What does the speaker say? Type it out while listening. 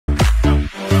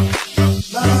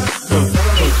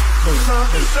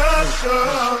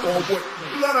Oh boy,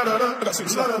 la la la la, I got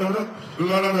six, la la la la,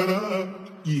 la la la la,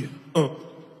 yeah.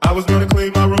 I was gonna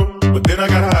clean my room, but then I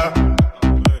got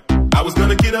high. I was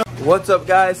gonna get up. What's up,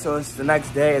 guys? So it's the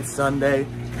next day. It's Sunday,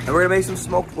 and we're gonna make some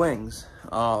smoked wings.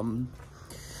 I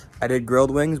did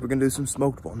grilled wings. We're gonna do some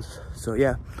smoked ones. So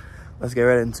yeah, let's get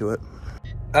right into it.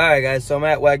 All right, guys. So I'm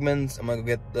at Wegmans. I'm gonna go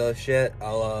get the shit.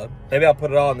 Maybe I'll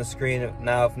put it all on the screen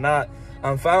now. If not,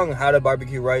 I'm following how to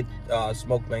barbecue right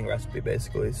smoked wing recipe,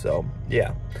 basically. So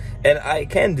yeah, and I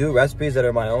can do recipes that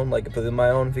are my own, like put in my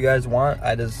own if you guys want.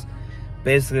 I just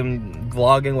basically am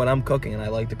vlogging when I'm cooking, and I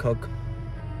like to cook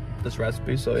this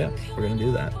recipe. So yeah, we're gonna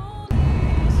do that.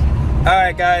 All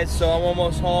right, guys. So I'm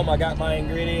almost home. I got my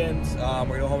ingredients. We're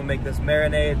gonna go home and make this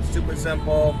marinade. It's super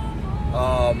simple.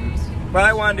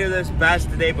 Probably want to do this best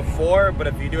the day before, but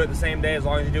if you do it the same day, as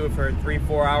long as you do it for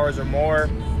 3-4 hours or more,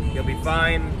 you'll be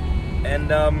fine. And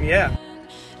yeah.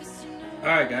 All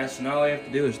right, guys, so now all I have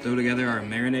to do is throw together our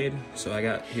marinade. So I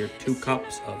got here 2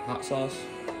 cups of hot sauce.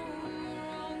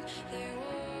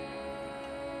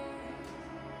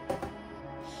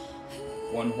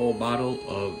 One whole bottle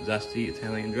of zesty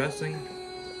Italian dressing.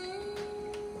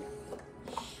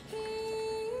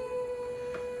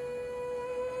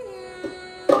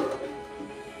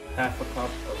 Half a cup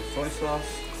of soy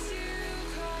sauce.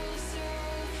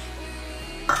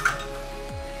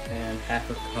 And half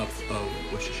a cup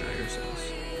of Worcestershire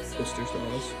sauce. Worcestershire,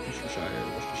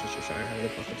 how the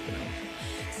fuck it's pronounced.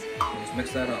 Let's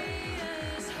mix that up.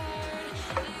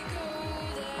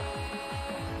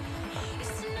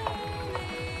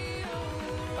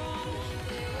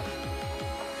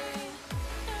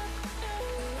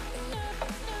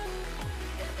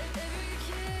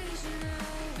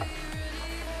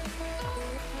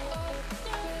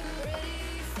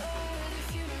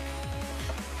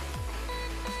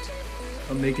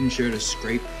 I'm making sure to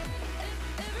scrape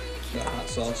the hot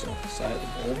sauce off the side of the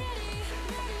bowl.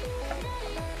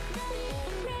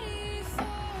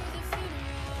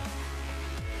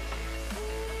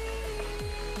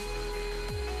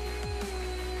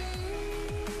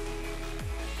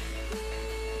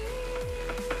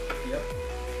 Yep.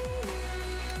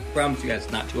 Promise you guys,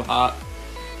 it's not too hot.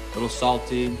 A little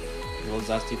salty, a little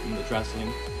zesty from the dressing.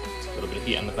 A little bit of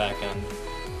heat on the back end.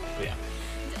 But yeah,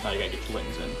 now you gotta get your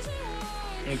wings in.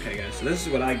 Okay, guys, so this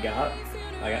is what I got.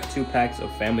 I got 2 packs of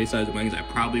family-sized wings. I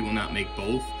probably will not make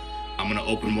both. I'm gonna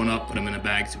open one up, put them in a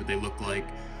bag, see what they look like,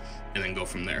 and then go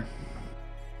from there.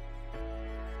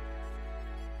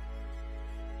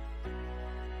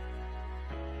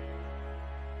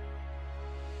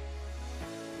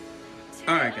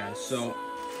 All right, guys, so,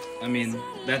 I mean,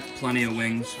 that's plenty of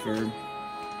wings for,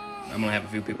 I'm gonna have a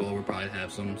few people over, probably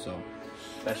have some, so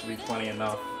that should be plenty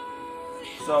enough.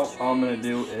 So all I'm gonna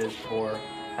do is pour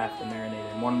half the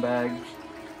marinade in one bag.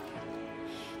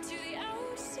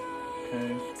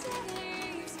 Okay.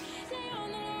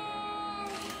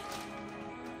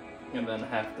 And then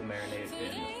half the marinade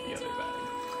in the other bag.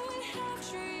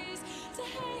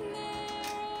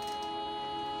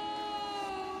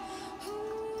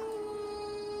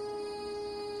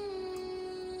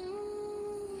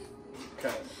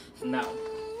 Okay, now,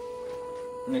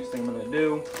 next thing I'm gonna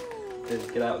do is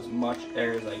get out as much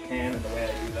air as I can, and the way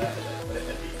I do that is I put it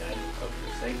at the end of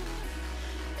the sink.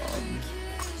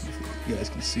 You guys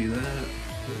can see that.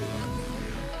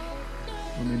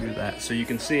 Let me do that. So you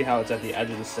can see how it's at the edge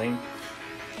of the sink,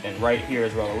 and right here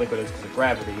is where all the liquid is because of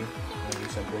gravity, and you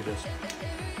simply just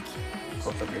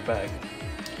close up your bag.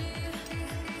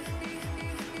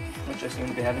 Which I seem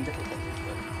to be having difficulties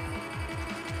with.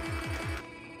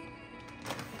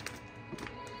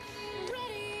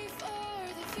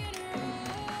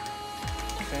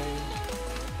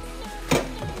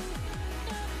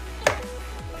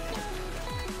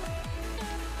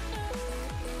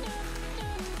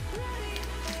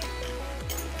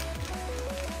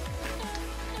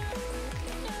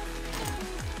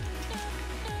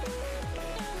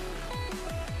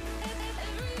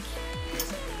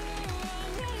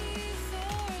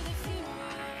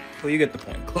 Well, you get the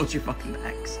point. Close your fucking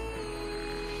bags.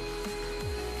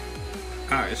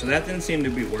 Alright, so that didn't seem to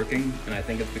be working, and I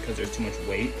think it's because there's too much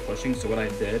weight pushing, so what I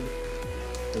did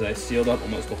is I sealed up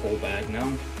almost the whole bag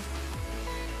now.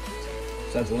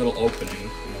 So that's a little opening,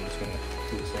 and I'm just going to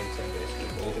do the same thing,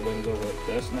 basically. Roll the wings over like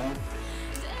this now.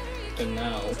 And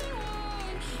now,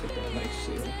 take that nice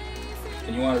seal.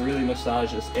 And you want to really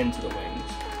massage this into the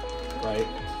wings, right?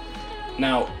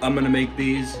 Now, I'm going to make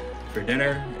these for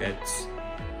dinner. It's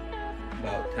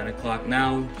about 10 o'clock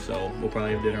now, so we'll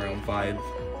probably have dinner around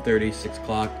 5:30, 6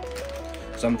 o'clock,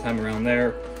 sometime around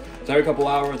there. So every couple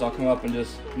hours I'll come up and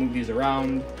just move these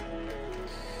around,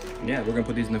 yeah, we're gonna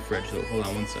put these in the fridge, so hold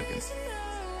on 1 second.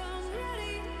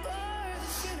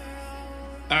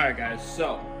 Alright guys,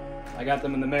 so I got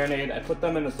them in the marinade. I put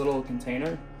them in this little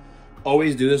container.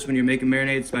 Always do this when you're making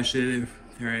marinade, especially if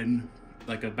they're in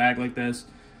like a bag like this.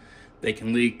 They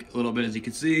can leak a little bit, as you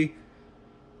can see,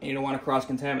 and you don't want to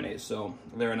cross-contaminate. So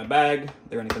they're in a bag,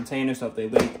 they're in a container, so if they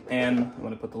leak, and I'm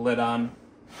gonna put the lid on.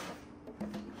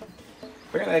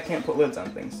 Apparently I can't put lids on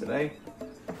things today,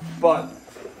 but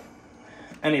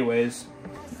anyways,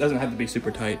 it doesn't have to be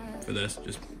super tight for this.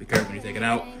 Just be careful when you take it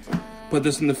out. Put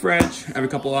this in the fridge every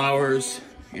couple hours,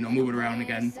 you know, move it around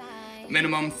again.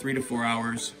 Minimum 3 to 4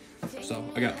 hours. So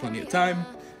I got plenty of time.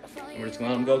 And we're just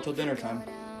gonna let them go till dinner time.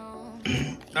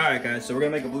 Alright guys, so we're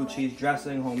gonna make a blue cheese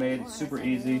dressing, homemade. It's super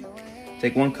easy.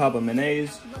 Take 1 cup of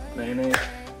mayonnaise,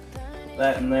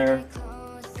 that in there.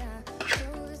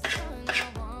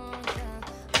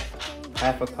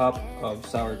 Half a cup of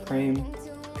sour cream.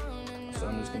 So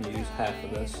I'm just gonna use half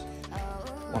of this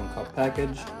 1 cup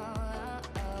package.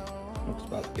 Looks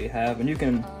about to be half, and you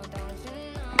can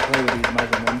play with these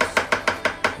measurements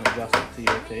and adjust it to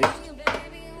your taste.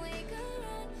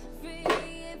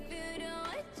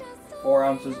 4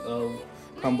 ounces of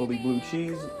crumbly blue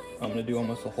cheese. I'm gonna do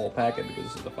almost the whole packet because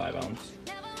this is a 5-ounce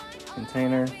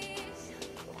container.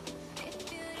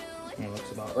 And it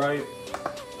looks about right.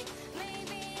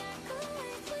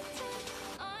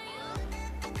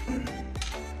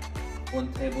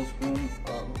 One tablespoon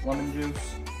of lemon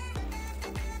juice.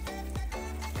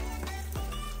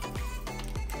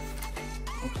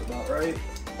 Looks about right.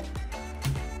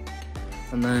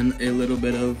 And then a little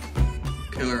bit of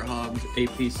Killer Hobbs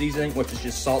AP seasoning, which is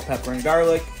just salt, pepper, and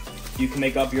garlic. You can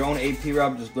make up your own AP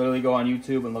rub. Just literally go on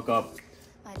YouTube and look up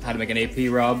how to make an AP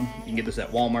rub. You can get this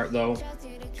at Walmart though.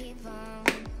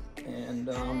 And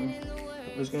I'm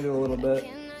just gonna do a little bit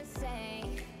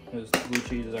because the blue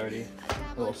cheese is already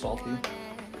a little salty.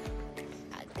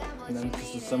 And then it's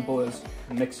just as simple as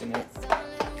mixing it.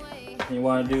 And you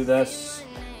want to do this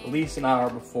at least an hour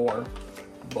before,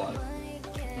 but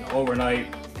you know,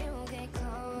 overnight.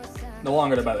 The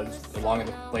longer the better. The longer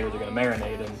the flavors are going to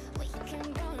marinate and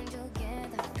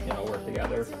you know work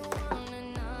together.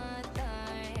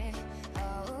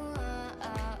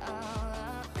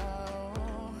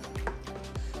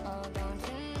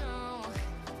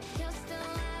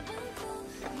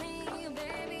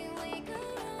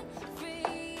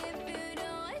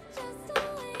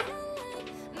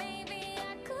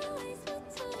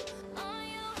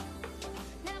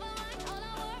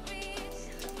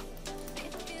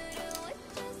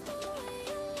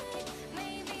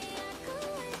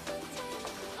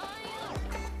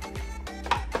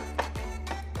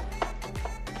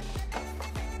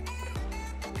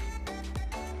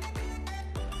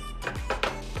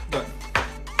 Good.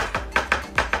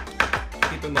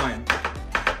 Keep in mind,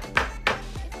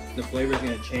 the flavor is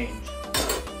going to change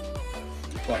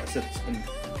while it sits in,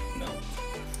 you know,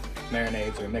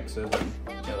 marinades or mixes, and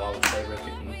you know, all the flavors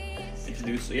getting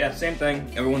introduced. So yeah, same thing.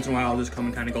 Every once in a while, I'll just come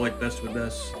and kind of go like this with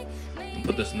this, and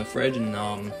put this in the fridge, and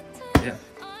yeah.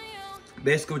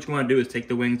 Basically, what you want to do is take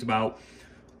the wings about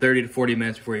 30 to 40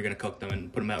 minutes before you're going to cook them,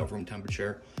 and put them at room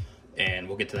temperature. And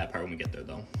we'll get to that part when we get there,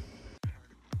 though.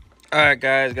 Alright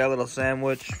guys, got a little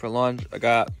sandwich for lunch. I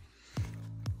got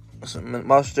some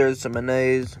mustard, some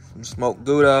mayonnaise, some smoked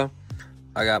Gouda.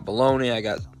 I got bologna, I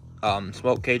got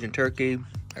smoked Cajun turkey.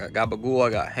 I got gabagool, I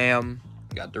got ham,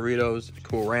 I got Doritos,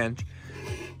 Cool Ranch.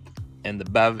 And the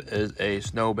bev is a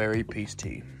snowberry peach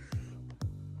tea.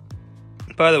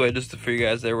 By the way, just for you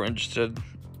guys that were interested,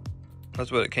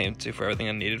 that's what it came to for everything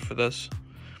I needed for this.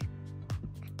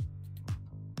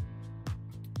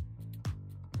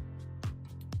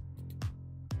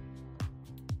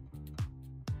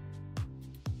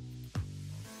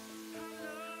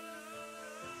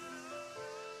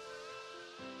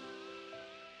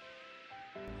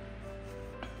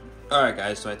 Alright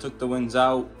guys, so I took the wings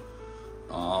out,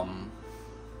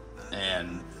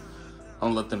 and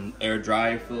I'll let them air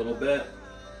dry for a little bit.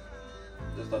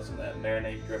 Just let some of that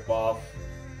marinade drip off.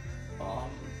 While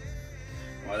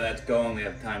that's going, we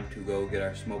have time to go get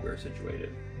our smoker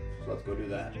situated. So let's go do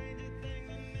that.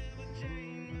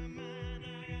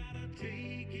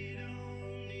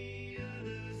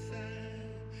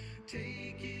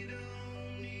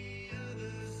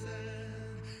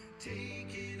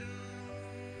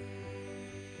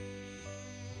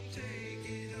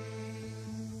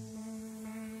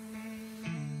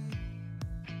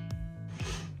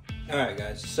 Alright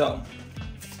guys, so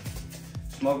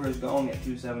smoker is going at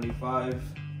 275.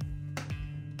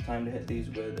 Time to hit these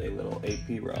with a little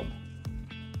AP rub.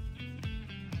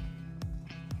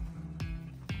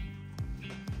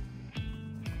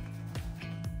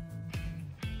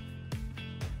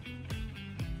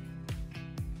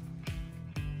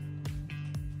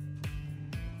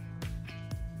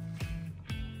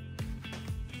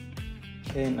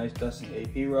 Okay, nice dusting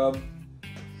AP rub.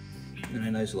 And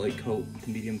a nice light coat to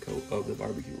medium coat of the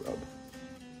barbecue rub.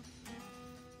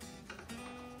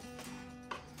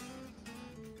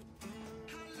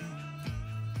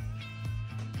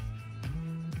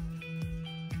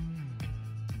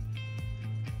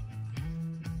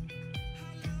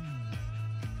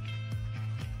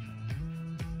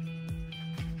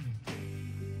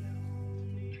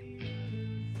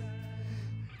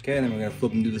 Okay, and then we're gonna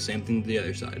flip and do the same thing to the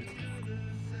other side.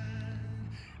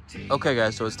 Okay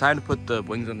guys, so it's time to put the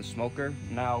wings on the smoker.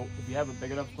 Now, if you have a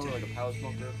big enough smoker, like a pellet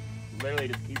smoker, literally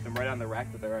just keep them right on the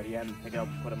rack that they're already in and pick it up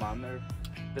and put them on there.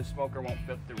 This smoker won't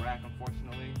fit the rack,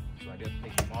 unfortunately, so I just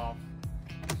take them off.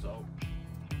 So,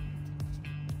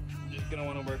 just gonna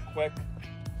wanna work quick.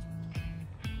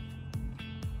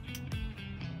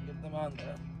 Get them on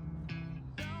there.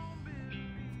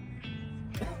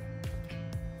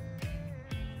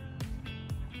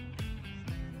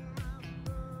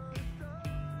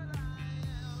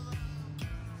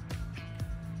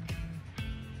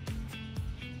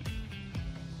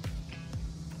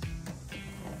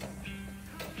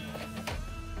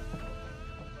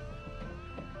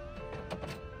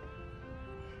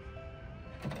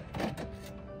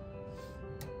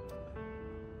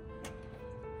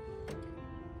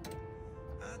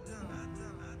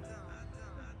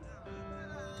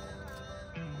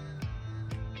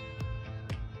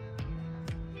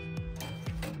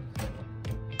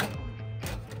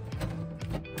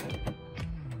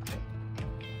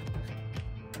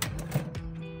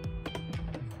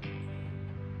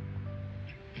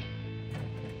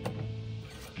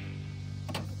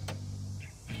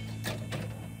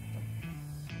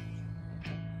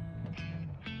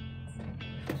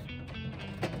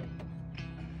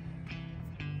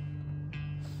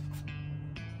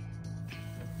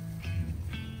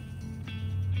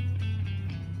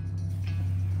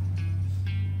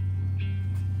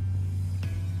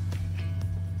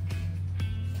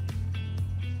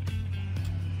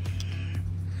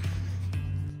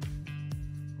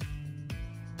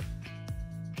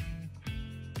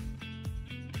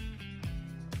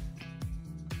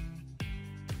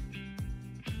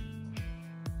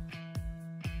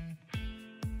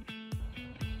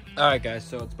 Alright guys,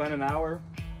 so it's been an hour.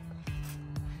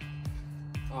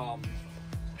 For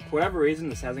whatever reason,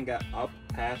 this hasn't got up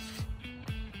past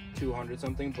 200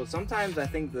 something, but sometimes I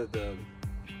think that the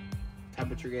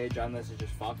temperature gauge on this is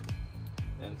just fucked,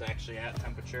 and it's actually at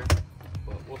temperature,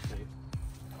 but we'll see.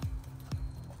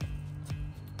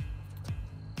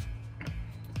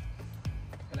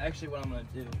 And actually what I'm going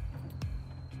to do is,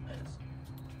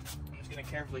 I'm just going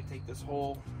to carefully take this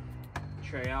whole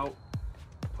tray out,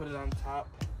 put it on top.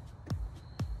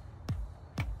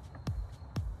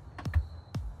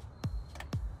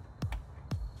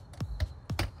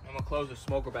 I'm gonna close the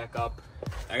smoker back up.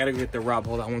 I gotta go get the rub.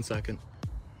 Hold on one second.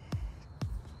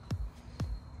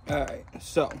 Alright,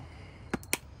 so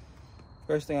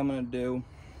first thing I'm gonna do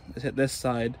is hit this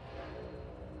side,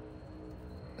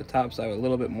 the top side with a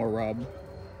little bit more rub.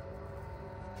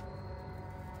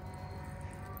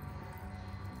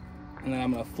 And then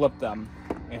I'm gonna flip them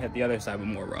and hit the other side with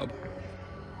more rub.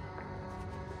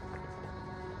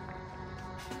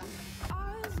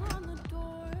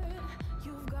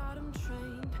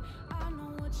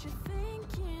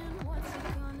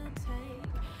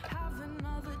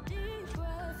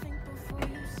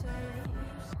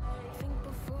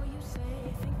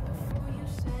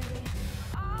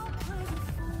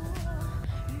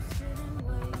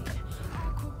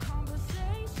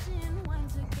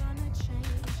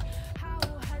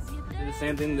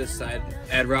 Same thing this side,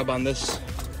 add rub on this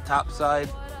top side,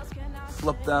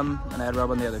 flip them, and add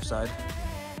rub on the other side.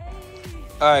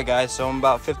 Alright guys, so I'm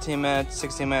about 15 minutes,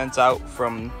 16 minutes out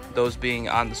from those being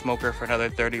on the smoker for another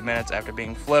 30 minutes after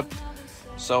being flipped.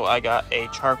 So I got a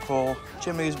charcoal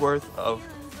chimney's worth of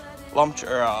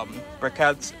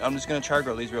briquettes. I'm just gonna char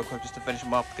grill these real quick just to finish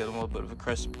them up, give them a little bit of a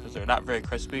crisp because they're not very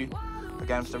crispy.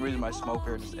 Again, for some reason my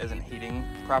smoker just isn't heating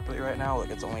properly right now.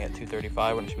 Like it's only at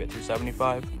 235 when it should be at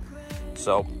 275.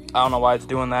 So I don't know why it's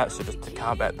doing that, so just to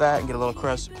combat that and get a little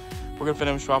crisp, we're gonna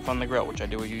finish off on the grill, which I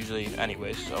do usually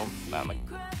anyways, so I'm like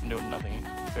doing nothing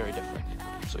very different.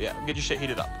 So yeah, get your shit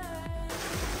heated up.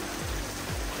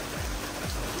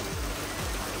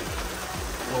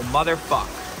 Well, motherfuck.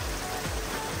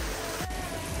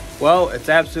 Well, it's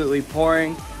absolutely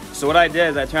pouring. So what I did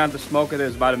is I turned on the smoker.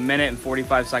 There's about 1 minute and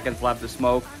 45 seconds left to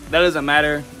smoke. That doesn't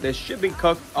matter. This should be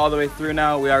cooked all the way through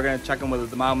now. We are gonna check them with a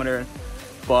thermometer.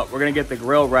 But we're gonna get the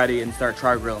grill ready and start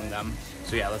char grilling them.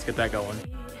 So yeah, let's get that going.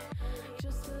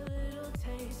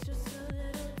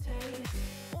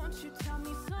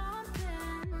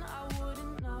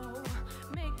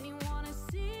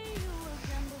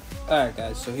 Alright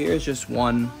guys, so here's just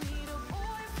one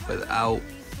without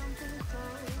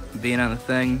being on the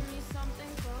thing.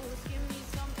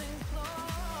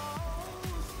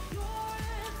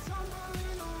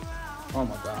 Oh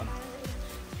my god.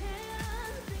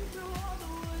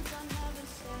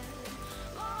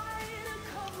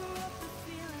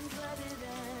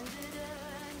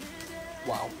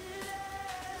 Wow.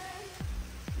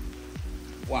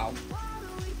 Wow.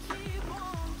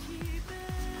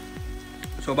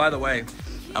 So by the way,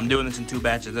 I'm doing this in 2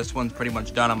 batches. This one's pretty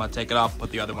much done. I'm gonna take it off,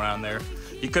 put the other one on there.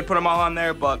 You could put them all on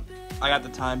there, but I got the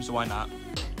time, so why not?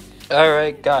 All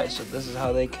right, guys, so this is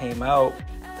how they came out.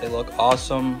 They look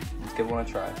awesome. Let's give one a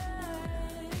try.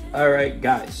 All right,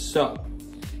 guys, so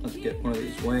let's get one of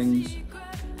these wings.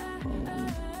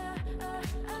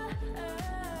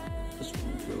 This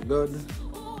one's real good.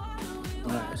 All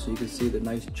right, so you can see the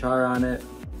nice char on it,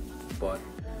 but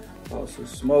also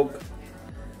smoke.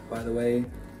 By the way,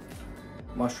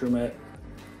 mushroom it,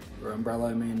 or umbrella,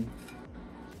 I mean,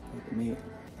 with the meat.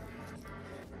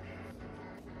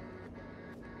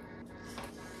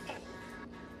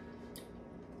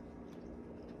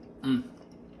 You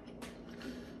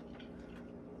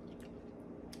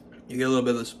get a little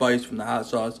bit of the spice from the hot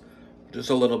sauce, just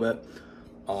a little bit.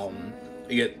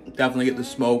 You definitely get the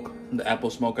smoke, the apple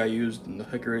smoke I used, and the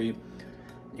hickory.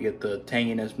 You get the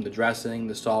tanginess from the dressing,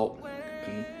 the salt,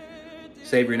 and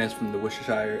savoriness from the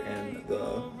Worcestershire and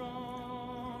the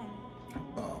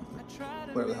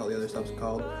whatever the hell the other stuff's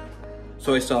called.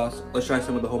 Soy sauce. Let's try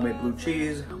some of the homemade blue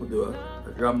cheese. We'll do a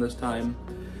drum this time.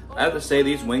 I have to say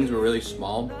these wings were really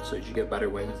small, so you should get better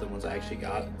wings than the ones I actually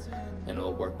got, and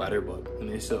it'll work better, but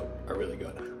they still are really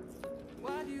good.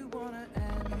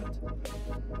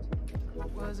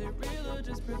 Was it real or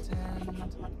just pretend?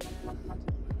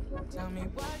 Tell me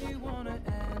why you wanna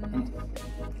end.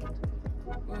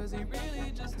 Was he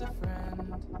really just a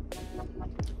friend?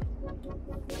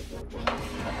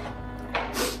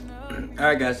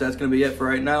 Alright guys, so that's gonna be it for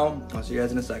right now. I'll see you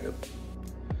guys in a second.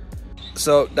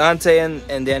 So Dante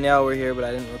and Danielle were here, but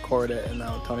I didn't record it, and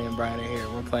now Tony and Brian are here.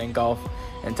 We're playing golf,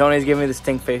 and Tony's giving me the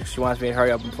stink face. She wants me to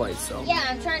hurry up and play, so. Yeah,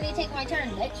 I'm trying to take my turn,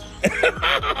 bitch.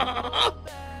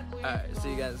 Alright,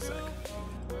 see you guys in a sec.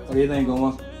 What do you think,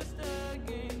 Goma?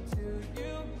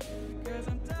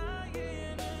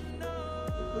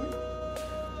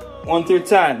 1 through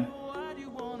 10.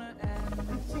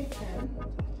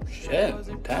 Shit,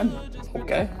 10.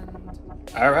 Okay.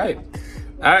 Alright.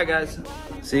 Alright, guys.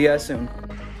 See you guys soon.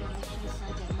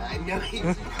 I know he's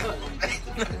you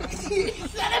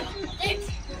son of a bitch.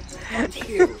 Fuck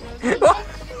you.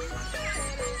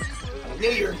 I knew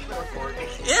you were gonna record me.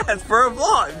 Yeah, it's for a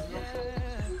vlog.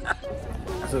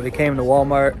 So we came to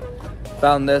Walmart,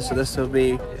 found this, so this will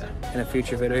be in a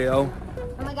future video.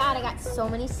 Oh my god, I got so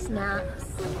many snacks.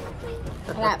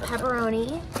 I got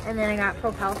pepperoni, and then I got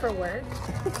Propel for work,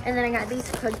 and then I got these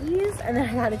cookies, and then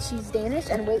I got a cheese Danish,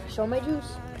 and wait, show my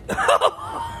juice.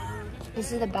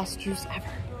 This is the best juice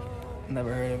ever.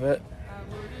 Never heard of it.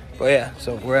 But yeah,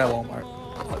 so we're at Walmart.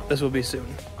 This will be soon.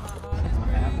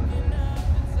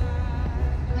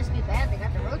 Must be bad, they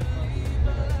got the road.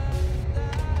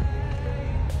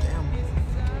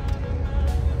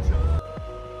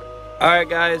 Alright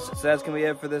guys, so that's gonna be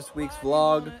it for this week's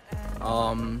vlog.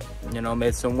 You know,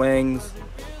 made some wings,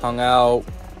 hung out,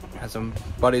 had some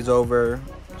buddies over,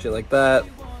 shit like that.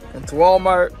 Went to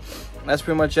Walmart. That's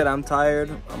pretty much it. I'm tired.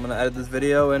 I'm gonna edit this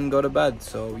video and go to bed.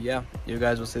 So yeah, you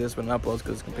guys will see this when it uploads,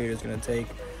 because the computer's gonna take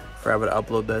forever to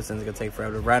upload this, and it's gonna take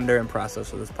forever to render and process.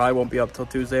 So this probably won't be up till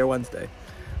Tuesday or Wednesday.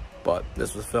 But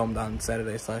this was filmed on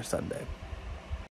Saturday/Sunday.